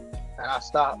 and I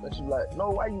stop, and she like, no,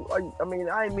 why you? I mean,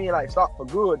 I ain't mean like stop for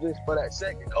good, just for that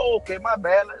second. Oh, okay, my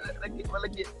bad. Let's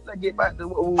get back to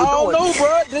what we were doing. I don't know,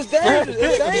 bro. It's dangerous.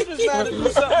 It's dangerous now to do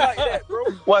something like that, bro.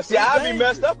 Well, see, I be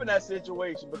messed up in that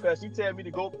situation because she tell me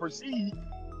to go proceed.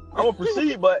 I'm gonna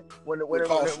proceed, but when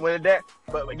that,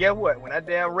 but guess what? When that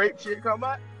damn rape shit come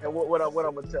out, and what I'm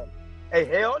gonna tell her? Hey,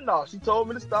 hell no. She told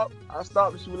me to stop. I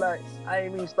stopped, and she was like, I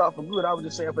ain't mean stop for good. I was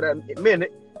just saying for that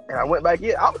minute. And I went back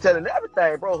in. I was telling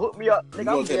everything, bro. Hook me up. You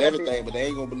gonna tell everything, but they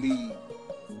ain't gonna believe.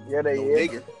 Yeah, they is.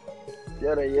 Nigga.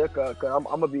 Yeah, they is. Cause I'm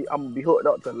gonna be hooked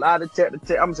up to lie detector.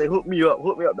 I'm gonna say hook me up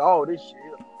to all this shit.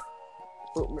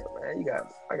 Hook me up, man.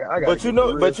 I got. But you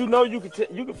know, you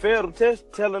can fail the test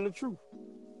telling the truth.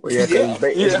 Well, yeah, it's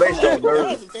based on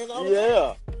nerves.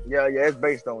 Yeah, it's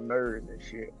based on nerves and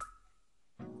shit.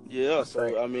 Yeah,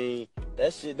 so I mean,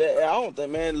 that shit. That I don't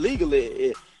think, man,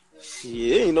 legally.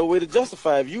 Shit, ain't no way to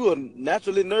justify. If you a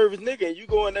naturally nervous nigga and you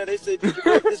go in there, they say, did you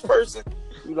rape this person?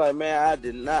 You like, man, I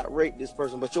did not rape this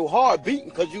person, but your heart beating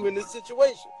because you in this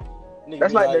situation. Nigga,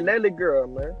 that's like the Nelly girl,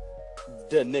 man.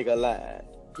 The nigga lied.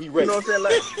 He raped. You know what I'm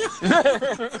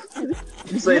saying?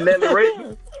 Like, you say Nelly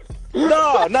raped?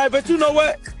 Nah, but you know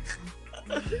what?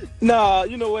 Nah,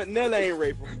 you know what? Nelly ain't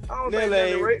raping. I don't think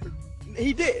Nelly raped.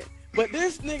 He did. But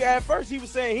this nigga at first, he was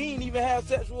saying he didn't even have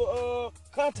sexual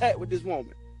contact with this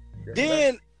woman.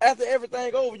 Then, after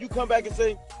everything over, you come back and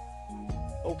say,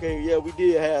 okay, yeah, we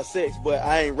did have sex, but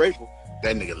I ain't rape her.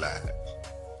 That nigga lied.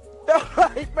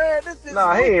 Like, man, this is...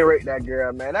 Nah, he ain't rape that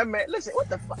girl, man. That man, listen, what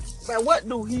the fuck? Man, what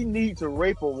do he need to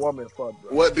rape a woman for,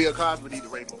 bro? What Bill Cosby need to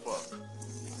rape her for?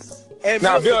 And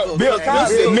now, Bill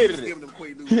Cosby admitted it.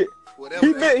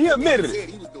 He admitted it.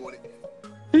 He was doing it.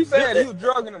 He said he was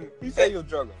drugging him. He said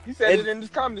He said it in his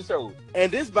comedy show.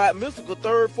 And this about mystical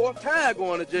third, fourth time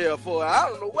going to jail for it. I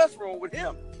don't know what's wrong with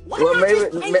him. Well,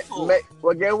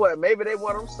 well, guess what? Maybe they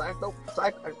want them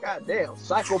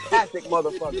psychopathic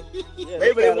motherfuckers. Yeah,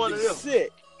 maybe they one of them.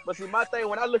 Sick. But see, my thing,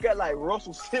 when I look at like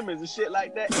Russell Simmons and shit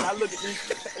like that, and I look at these,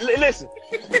 listen,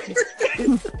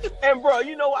 and bro,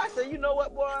 you know what I say? You know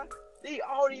what, boy?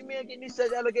 All these men getting these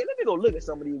sex allegations. Let me go look at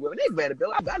some of these women. They better,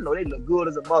 Bill. I know they look good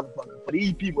as a motherfucker for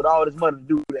these people with all this money to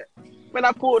do that. Man,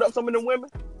 I pulled up some of them women.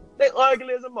 They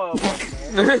ugly as a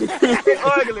motherfucker, man. They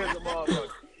ugly as a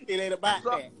motherfucker. It ain't about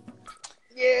that.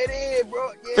 Yeah, it is,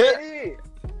 bro. Yeah, it is.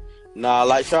 Nah,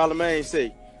 like Charlamagne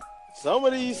say, some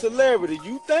of these celebrities,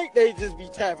 you think they just be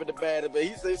tapping the bad, but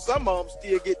he say some of them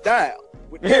still get dialed.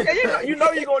 Yeah, you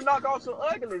know you're gonna knock off some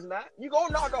uglies now. You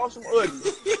gonna knock off some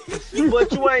uglies, but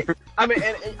you ain't. I mean,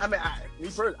 me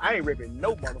personally, I ain't ripping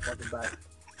no motherfucking body.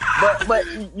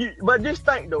 But just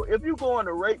think though, if you going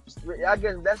to rape, I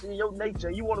guess that's in your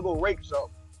nature. You want to go rape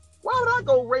something. Why would I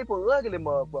go rape a ugly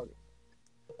motherfucker?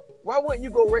 Why wouldn't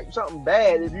you go rape something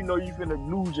bad if you know you finna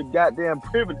lose your goddamn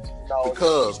privileges?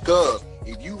 Because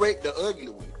if you rape the ugly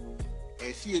one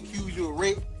and she accuse you of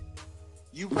rape,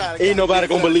 you probably ain't nobody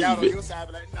gonna believe it. Your side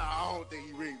be like, nah, I don't think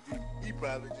he raped you. He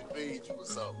probably just made you or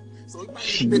something. So you might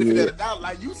get the benefit of the doubt,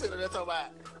 like you said. That's talking about.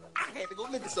 I had to go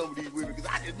look at some of these women because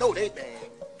I just know they bad.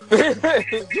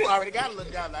 You already got to look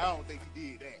down. Like, I don't think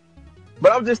he did that.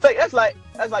 But I'm just thinking that's like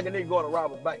a nigga going to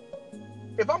rob a bank.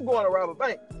 If I'm going to rob a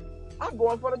bank, I'm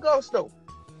going for the gusto.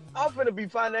 I'm finna be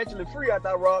financially free after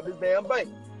I rob this damn bank.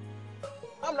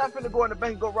 I'm not finna go in the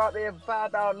bank and go rob there for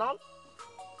 $5,000.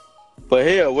 But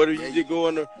hell, what are you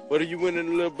win in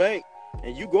the little bank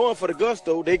and you going for the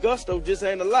gusto? They gusto just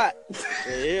ain't a lot.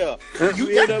 Yeah, you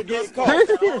end up getting caught.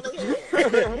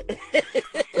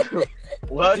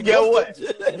 Well, guess what?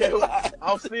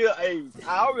 I'm still I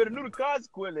already knew the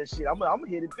consequence of that shit. I'm gonna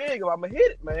hit it big. I'm gonna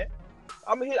hit it, man.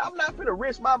 I'm not finna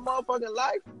risk my motherfucking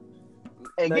life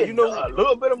and now, get a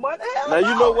little bit of money. Now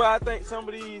you know where I think some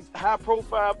of these high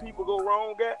profile people go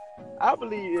wrong at? I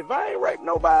believe if I ain't raped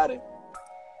nobody,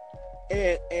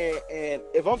 and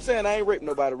if I'm saying I ain't raped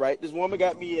nobody, right? This woman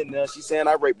got me in there. She's saying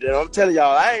I raped her. I'm telling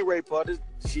y'all I ain't raped her.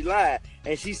 She lied,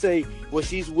 and she say, well,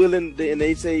 she's willing, and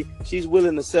they say she's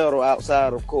willing to settle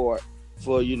outside of court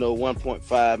for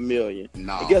 1.5 million.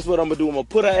 No. And guess what I'm gonna do? I'm gonna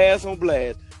put her ass on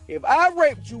blast. If I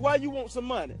raped you, why you want some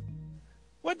money?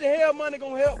 What the hell money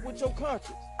gonna help with your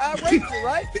conscience? I raped you,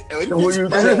 right? What you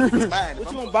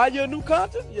gonna buy you a new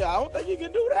conscience? Yeah, I don't think you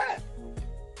can do that.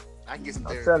 I can get some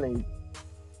I'm telling you.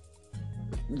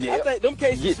 Yeah. I think them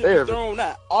cases should be thrown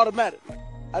out automatically.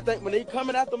 I think when they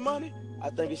coming after money, I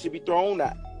think it should be thrown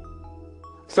out.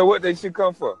 So what they should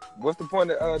come for? What's the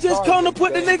point of Just come to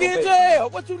put the they nigga in ain't jail.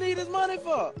 What you need his money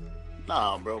for?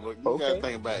 Nah, bro, but you Okay. gotta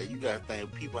think about it. You gotta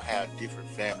think people have different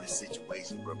family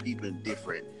situations, bro. People in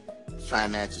different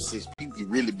financial situations. People can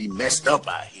really be messed up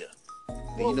out here. And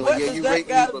Well, you know, what yeah, does you that rape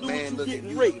me, gotta but do man, with you look,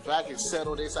 getting raped? if I can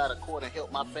settle this out of court and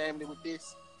help my family with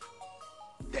this,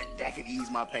 that could ease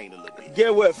my pain a little bit.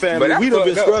 Get what, But family? that's We done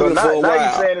been fucked up. So struggling for a now you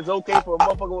while. saying it's okay for a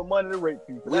motherfucker with money to rape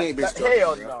people? We ain't been struggling.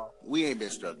 Hell bro. no. We ain't been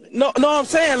struggling. No, I'm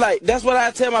saying like that's what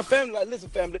I tell my family. Like, listen,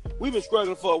 family, we've been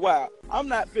struggling for a while. I'm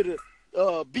not fit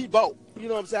to be bought. You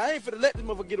know what I'm saying? I ain't finna let this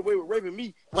motherfucker get away with raping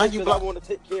me. Why you because block- I want to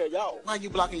take care of y'all. Why you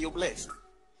blocking your blessing?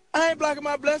 I ain't blocking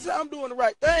my blessing. I'm doing the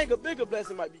right thing. A bigger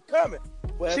blessing might be coming.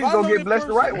 Well, if She's I gonna know get this blessed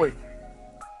the person- right way.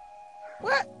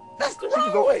 What? That's the She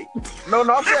wrong go- way. No,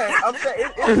 I'm saying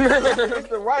it's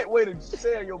the right way to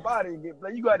sell your body and get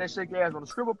blessed. You got that shake your ass on the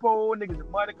stripper pole, niggas, your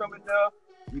money coming there.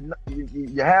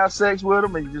 You have sex with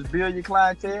them and you just build your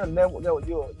clientele, and then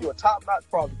you're a top notch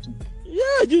prostitute.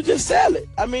 Yeah, you just sell it.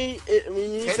 I mean, you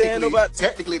ain't saying nobody.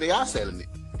 Technically, they are selling it.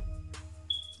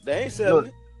 They ain't selling Look.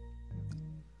 it.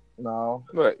 No,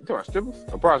 What? You talking about strippers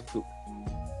or prostitute?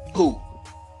 Who?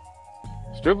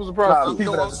 Strippers or Nah, prostitute?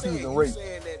 people No, that I'm accused saying, of you rape.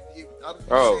 saying that I'm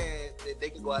Oh. saying that they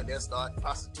can go out there and start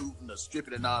prostituting or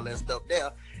stripping and all that stuff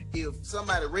there. If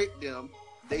somebody raped them,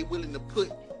 they willing to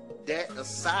put that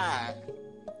aside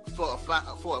for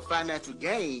a financial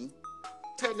gain.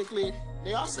 Technically,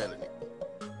 they are selling it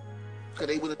because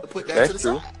they willing to put that That's to the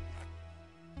true. side.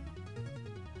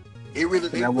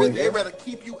 They rather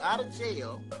keep you out of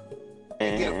jail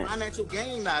and get a financial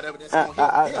gain out of it that's gonna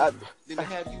help them than to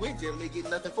have you in jail and they get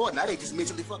nothing for it. Now they just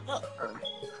mentally fucked up.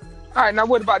 All right, now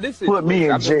what about this? Put me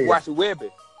in I've been jail. watching Webby.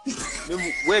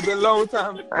 Remember Webby a long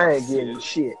time ago? I ain't getting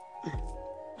shit.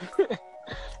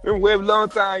 Remember Webby a long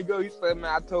time ago? He said,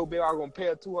 man, I told Bill I was going to pay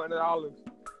her $200.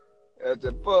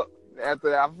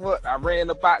 After I fucked, I ran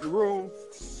up out the room.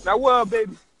 Now,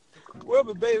 baby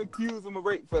accused him of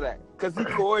rape for that. Because he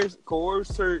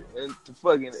coerced her into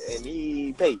fucking, and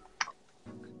he paid.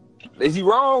 Is he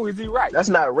wrong? Is he right? That's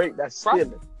not rape. That's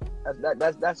stealing. That's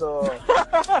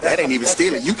That ain't even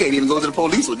stealing. You can't even go to the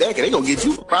police with that because they gonna get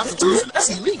you for prostitution.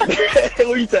 That's illegal.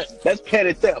 what you say? That's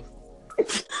petty theft.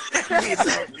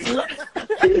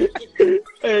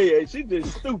 Hey, she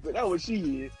just stupid. That's what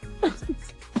she is.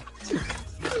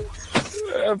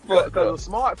 Because a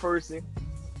smart person,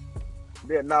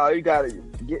 then you gotta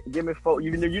give me four.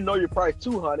 You know your price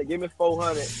 $200. Give me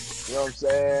 $400. You know what I'm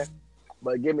saying?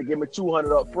 But give me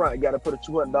 $200 up front. You gotta put a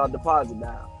 $200 deposit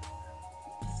down.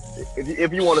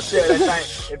 If you want to sell that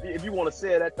thing, if you want to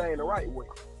sell that thing the right way.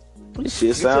 This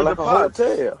shit sound like a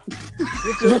hotel.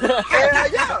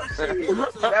 Hell yeah. Shit.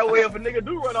 That way, if a nigga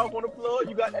do run off on the plug,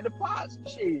 you got that deposit.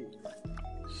 Shit.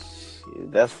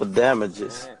 Shit, that's for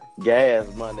damages.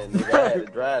 Gas money, nigga. I had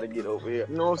to drive to get over here.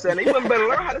 You know what I'm saying? They wouldn't better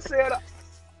learn how to sell that.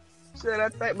 Sell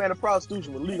that thing, man. The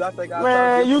prostitution was legal. I think I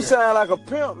Man, you sound like a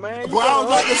pimp, man. You Well, I was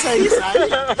about to say,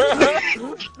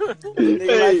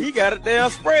 nigga, like he got a damn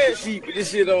spreadsheet with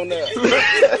this shit on there.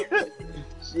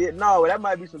 shit. No, that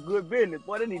might be some good business.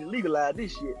 Boy, they need to legalize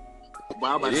this shit.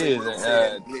 well, I'm about to It say, is, what I'm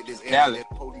saying, let this Cali. let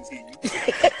the police hit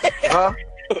you. Huh?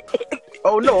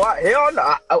 Oh no! Hell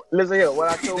no! Listen here. What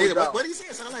I told you. Nigga, what he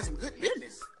said sound like some good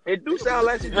business. It do sound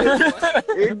like some good business.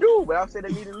 It do, but I'm saying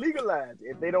they need to legalize it.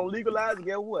 If they don't legalize it,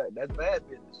 guess what? That's bad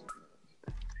business.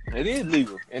 It is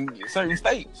legal in certain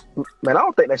states. Man, I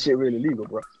don't think that shit really legal,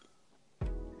 bro.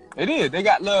 It is. They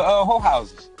got little whole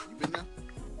houses. You been there?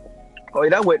 Oh, yeah,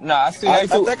 that went. Nah, I see I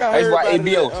that too. think I That's heard why about it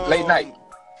HBO at, late night.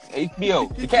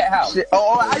 HBO, the cat house. Shit.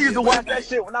 Oh, I used to watch that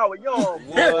shit when I was young. Oh,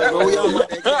 Boy. y'all want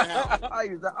that cat out.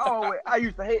 I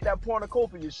used to hate that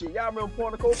pornocopia shit. Y'all remember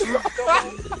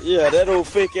pornocopia? Yeah, that old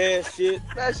fake ass shit.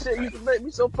 That shit used to make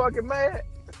me so fucking mad.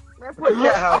 Man, put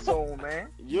that house on, man.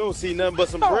 You don't see nothing but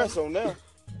some breasts on there.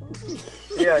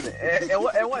 Yeah, and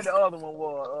what the other one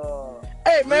was?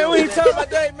 Hey, man, we ain't talking about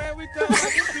that, man. We talking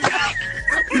about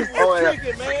these people Oh, yeah.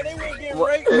 tricking, man. They weren't getting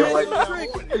What- raped, yeah, man. like- They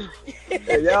was tricking.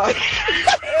 Yeah, y'all.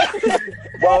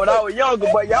 Well, when I was younger,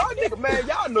 but y'all nigga, man,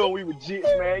 y'all know we were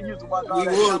jits, man. Used to watch all We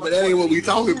that. would, but that ain't what we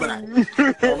talking about.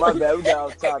 Oh, my bad, we got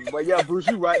off topic. But yeah, Bruce,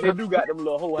 you right. They do got them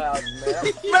little whole houses, man.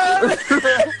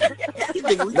 You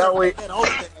think we That way- talking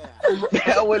about that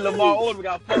That way Lamar Odom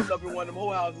got fucked up in one of them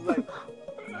whole houses. Like,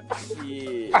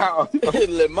 Shit. Ow.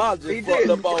 Lamar just He fucked did.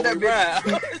 up all the That bitch-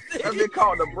 ride. that been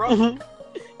called the brother.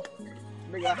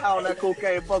 Nigga, how on that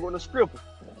cocaine fuck with the stripper?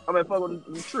 I mean, fuck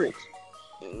with the tricks.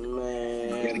 gotta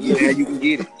Man, get it how you can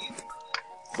get it.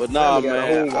 But nah, That nigga got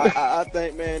a man, whole- I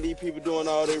think, man, these people doing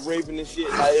all that raping and shit.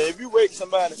 Like, if you rape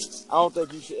somebody, I don't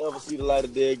think you should ever see the light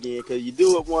of day again. Because you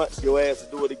do it once, your ass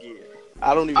will do it again.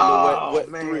 I don't even know what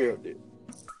man. thrill did.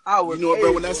 I was You know what,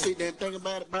 bro? When I able- sit there and think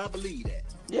about it, I believe that.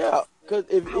 Yeah, because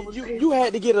if you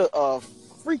had to get a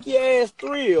freaky ass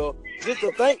thrill just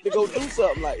to think to go do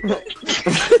something like that.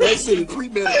 That shit is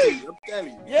premeditated. I'm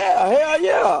telling you. Yeah, hell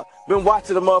yeah. Been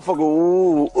watching the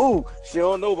motherfucker. Ooh. She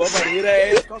don't know, but I'm about to hit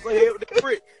her ass across her head with the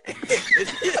brick.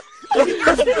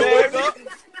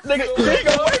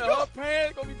 Nigga, her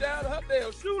pants gonna be down to her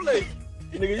damn shoelace.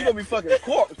 Nigga, you gonna be fucking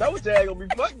corpse. That what your ass gonna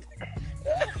be fucking.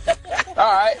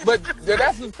 All right, but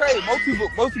that's what's crazy.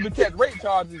 Most people catch rape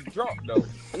charges drunk though.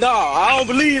 No, I don't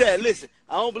believe that. Listen,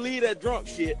 I don't believe that drunk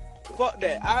shit. Fuck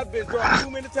that. I've been drunk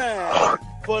too many times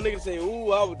for a nigga to say,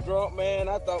 ooh, I was drunk, man.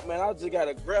 I thought, man, I just got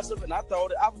aggressive and I thought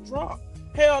that I was drunk.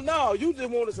 Hell no, you just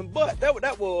wanted some butt. That what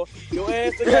that was. Your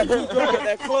ass just got too drunk at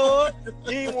that club.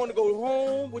 You didn't want to go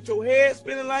home with your head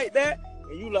spinning like that.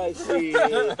 And you like, shit,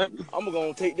 I'm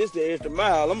gonna take this the extra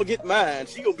mile. I'm gonna get mine.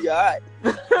 She gonna be all right.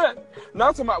 No,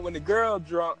 I'm talking about when the girl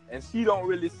drunk and she don't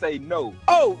really say no.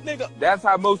 Oh, nigga. That's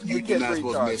how most people You're catch not rape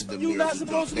supposed to mess charges. with them. You niggas. not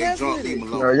supposed to They mess drunk, with leave it. them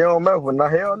No, alone. you don't mess with. No,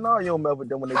 hell no, you don't mess with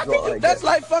them when they How drunk can you, like that's that.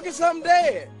 like fucking something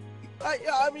dead. Like,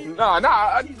 I mean,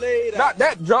 Nah, you laid out. not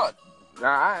that drunk. Nah,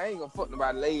 I ain't gonna fuck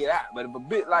nobody laid out, but if a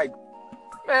bit like,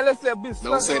 man, let's say a bit.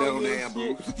 Don't say that slugging on the you air, and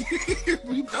bro.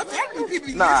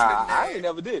 shit. Nah, I ain't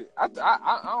never did it. I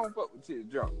don't fuck with shit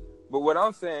drunk. But what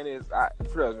I'm saying is,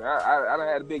 trust me, I done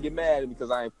had a bitch get mad at me because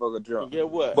I ain't fucking drunk. Get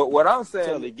what? But what I'm Tell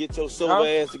saying, her, get your sober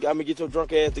ass together. Get your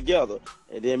drunk ass together,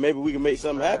 and then maybe we can make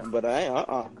something happen. But I ain't.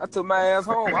 I took my ass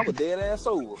home. I was dead ass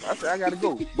sober. I said I gotta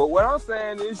go. But what I'm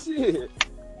saying is, shit,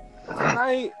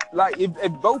 I ain't like if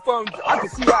both of them. I can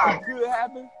see how it could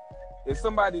happen. If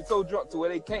somebody's so drunk to where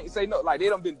they can't say no, like they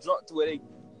done been drunk to where they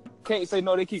can't say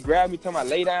no, they keep grabbing me, telling me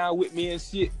lay down with me and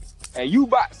shit. And you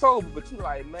back sober, but you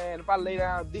like, man, if I lay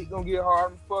down, dick gonna get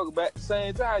hard and fuck. But at the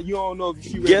same time, you don't know if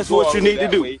she ready Guess to go what all you the need way to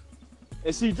that do? way.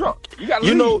 And she drunk. You gotta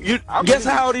You leave. know, I'm guess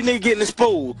leaving. how these niggas getting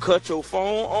exposed? Cut your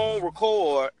phone on,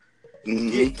 record,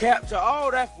 Mhm. get capture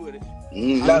all that footage.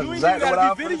 Mhm. That's You ain't exactly even what I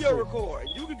gotta be was video finna say. record.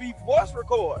 You can be voice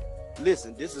record.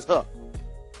 Listen, this is her.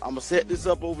 I'ma set this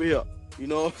up over here. You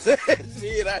know what I'm saying?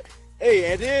 Shit,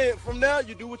 hey, and then from there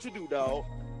you do what you do, dog.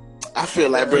 I feel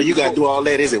like, bro, you gotta do all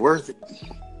that. Is it worth it?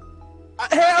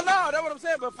 Hell no, that's what I'm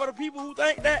saying. But for the people who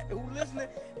think that, who listening,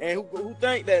 and who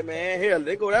think that, man, hell,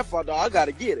 they go that far, dog. I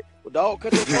gotta get it. But dog,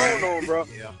 cut your phone on, bro.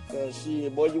 Yeah. Cause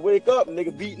shit, boy, you wake up,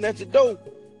 nigga beating at your door.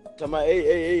 Talking about,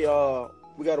 hey,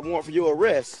 we got a warrant for your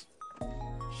arrest.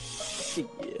 Shit.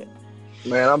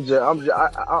 Man, I'm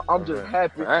just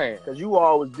happy Man. because you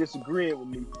always disagreeing with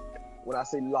me when I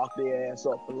say lock their ass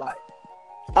up for life.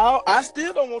 I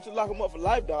still don't want you to lock them up for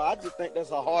life, dog. I just think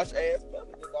that's a harsh ass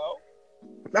penalty, dog.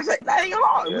 That ain't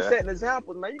hard. Yeah. We setting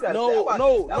examples, man. You gotta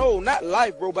No, not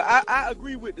life, bro. But I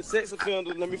agree with the sex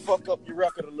offenders. Let me fuck up your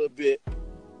record a little bit.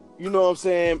 You know what I'm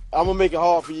saying? I'm gonna make it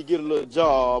hard for you to get a little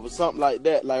job or something like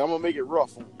that. Like I'm gonna make it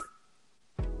rough on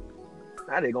you.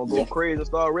 Now they gonna go crazy and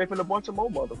start raping a bunch of more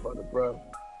motherfuckers, bro.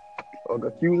 Or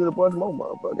accusing a bunch more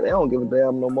motherfuckers. They don't give a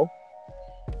damn no more.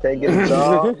 Can't get a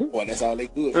job. Boy, that's all they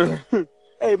good for.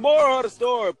 Hey, moral of the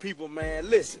story, people, man.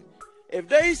 Listen, if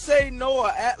they say no or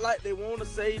act like they want to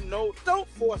say no, don't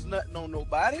force nothing on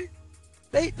nobody.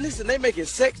 They making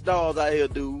sex dolls out here,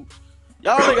 dudes.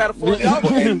 Y'all ain't gotta force. Y'all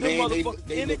can And them man, motherfuckers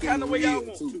they any looking kind of way y'all real,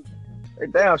 want too. to. They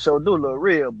damn sure do look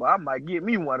real, but I might get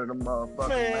me one of them motherfuckers.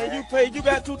 Man, you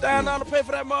got $2,000 to pay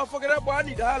for that motherfucker. That boy, I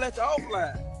need to holler at you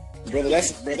offline. Brother,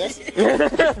 that's Let me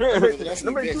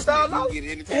 $2,000. $2,000. You get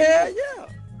it anytime. Hell yeah.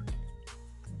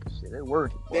 Shit, they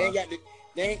worth it. They Boy. ain't got the.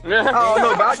 They ain't, I don't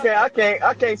know, but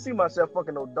I can't see myself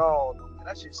fucking no dog.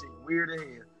 That shit seem weird as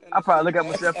hell. I probably look at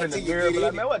myself in the mirror and be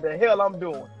like, man, what the hell I'm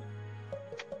doing?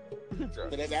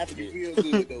 but that's after you feel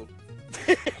good though.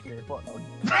 Man, fuck no.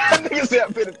 Nigga said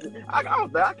I'm finna. I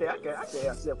can't have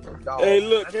sex with a dog. Hey,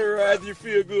 look, Harry, as you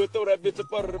feel good, throw that bitch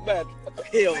up under the mattress. What the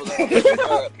hell was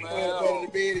that? Go to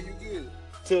the bed and you good.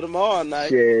 Till tomorrow night.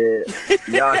 Shit.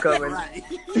 Y'all coming. Right.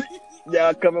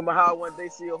 Y'all come in my house one day,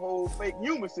 see a whole fake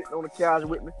human sitting on the couch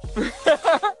with me.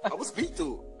 I would speak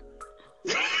to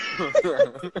I'm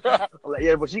like,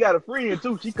 yeah, but she got a friend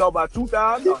too. She called about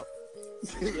 $2,000.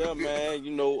 Yeah, man.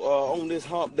 You know, on this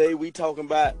hump day, we talking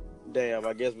about. Damn,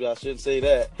 I guess I shouldn't say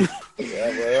that. Yeah,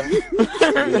 well, you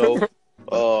know,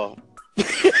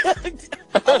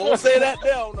 I won't say that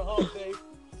there on the hump day.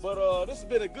 But this has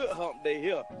been a good hump day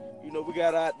here. You know, we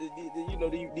got out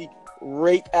the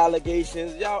rape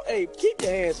allegations. Y'all, hey, keep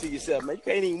your hands to yourself, man. You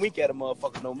can't even wink at a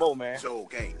motherfucker no more, man. So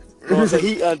okay. You know what I'm saying?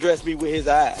 He undressed me with his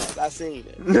eyes. I seen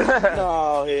it.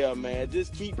 No, hell, man.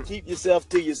 Just keep yourself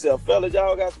to yourself. Fellas,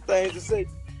 y'all got some things to say?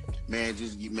 Man,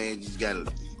 just gotta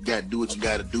do what you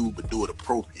gotta do, but do it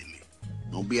appropriately.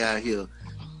 Don't be out here.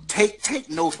 Take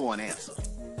no for an answer.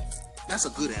 That's a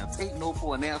good answer. Take no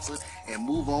for an answer and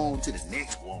move on to the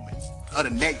next woman. Or the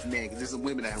next man, because there's some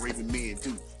women that are raping men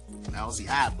too. I don't see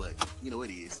how, but you know it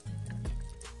is.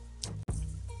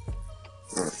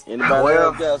 Anybody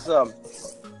else got something?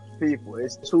 People,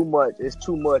 it's too much. It's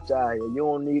too much out here. You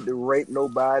don't need to rape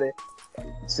nobody,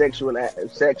 sexually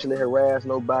harass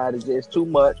nobody. It's too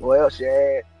much. Or else your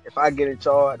ass, if I get in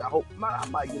charge, I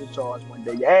might get in charge one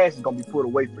day. Your ass is gonna be put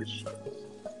away for this shit.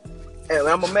 And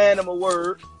I'm a man of my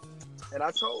word, and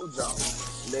I told y'all,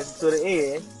 listen to the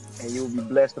end, and you'll be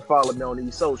blessed to follow me on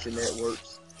these social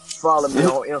networks. Follow me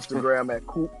on Instagram at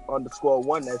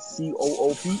Coop_1. That's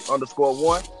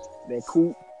COOP_1. Then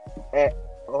Coop at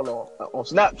on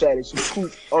Snapchat it's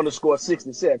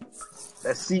Coop_67.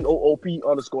 That's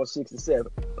COOP_67.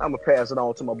 I'm gonna pass it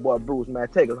on to my boy Bruce, man.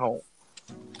 Take us home.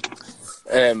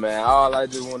 Hey man, all I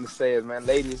just want to say is, man,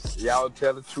 ladies, y'all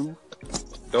tell the truth.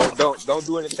 Don't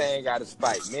do anything out of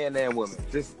spite, men and women.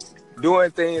 Just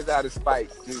doing things out of spite,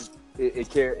 just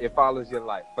it follows your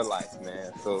life for life,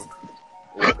 man. So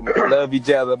love each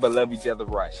other, but love each other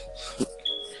right.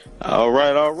 All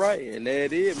right. And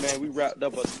that is, man. We wrapped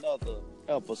up another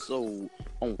episode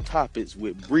on Topics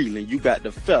with Breland. You got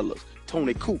the fellas.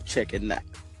 Tony Coop checking out.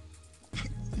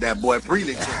 That boy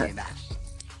Breland checking out.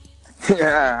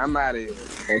 Yeah, I'm out of here.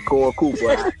 And Cole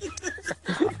Cooper.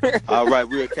 All right,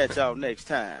 we'll catch y'all next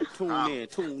time.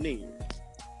 Tune in.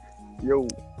 Yo.